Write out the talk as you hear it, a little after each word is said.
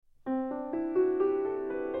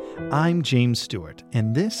I'm James Stewart,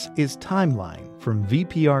 and this is Timeline from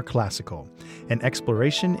VPR Classical, an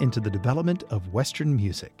exploration into the development of Western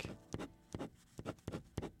music.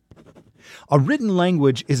 A written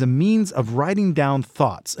language is a means of writing down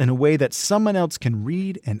thoughts in a way that someone else can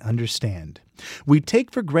read and understand. We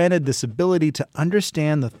take for granted this ability to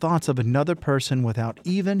understand the thoughts of another person without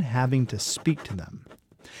even having to speak to them.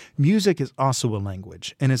 Music is also a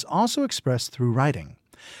language and is also expressed through writing.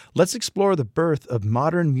 Let's explore the birth of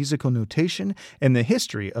modern musical notation and the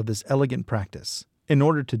history of this elegant practice. In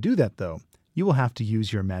order to do that, though, you will have to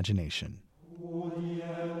use your imagination.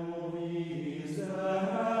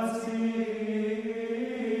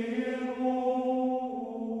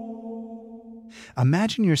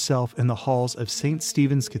 Imagine yourself in the halls of St.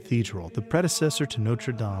 Stephen's Cathedral, the predecessor to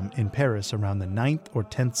Notre Dame in Paris around the 9th or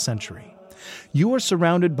 10th century. You are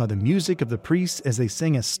surrounded by the music of the priests as they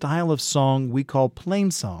sing a style of song we call plain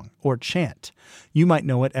song or chant. You might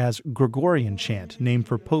know it as Gregorian chant, named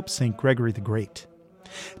for Pope St. Gregory the Great.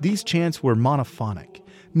 These chants were monophonic,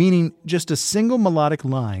 meaning just a single melodic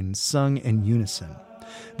line sung in unison.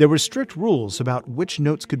 There were strict rules about which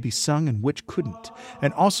notes could be sung and which couldn't,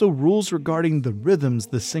 and also rules regarding the rhythms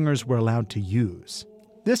the singers were allowed to use.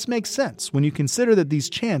 This makes sense when you consider that these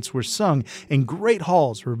chants were sung in great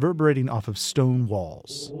halls reverberating off of stone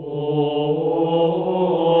walls.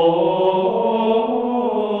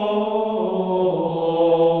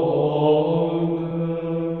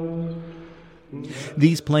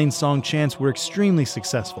 These plain song chants were extremely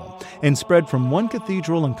successful and spread from one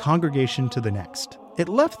cathedral and congregation to the next. It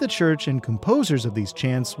left the church and composers of these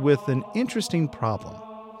chants with an interesting problem.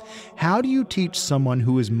 How do you teach someone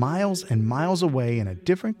who is miles and miles away in a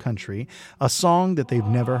different country a song that they've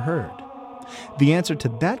never heard? The answer to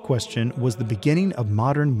that question was the beginning of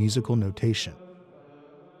modern musical notation.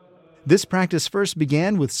 This practice first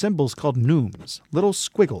began with symbols called neumes, little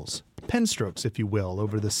squiggles, pen strokes, if you will,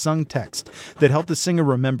 over the sung text that help the singer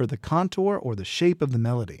remember the contour or the shape of the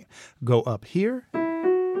melody. Go up here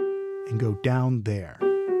and go down there.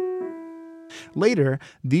 Later,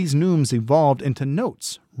 these neumes evolved into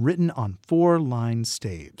notes written on 4-line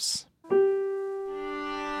staves.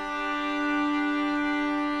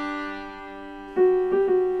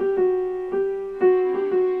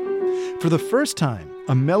 For the first time,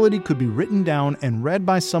 a melody could be written down and read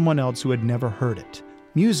by someone else who had never heard it.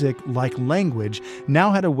 Music, like language,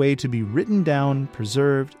 now had a way to be written down,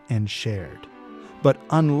 preserved, and shared. But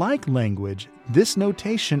unlike language, this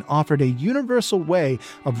notation offered a universal way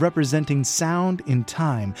of representing sound in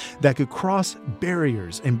time that could cross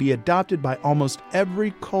barriers and be adopted by almost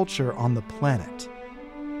every culture on the planet.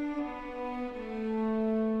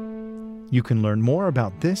 You can learn more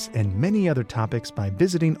about this and many other topics by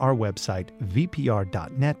visiting our website,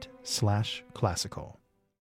 vpr.net/classical.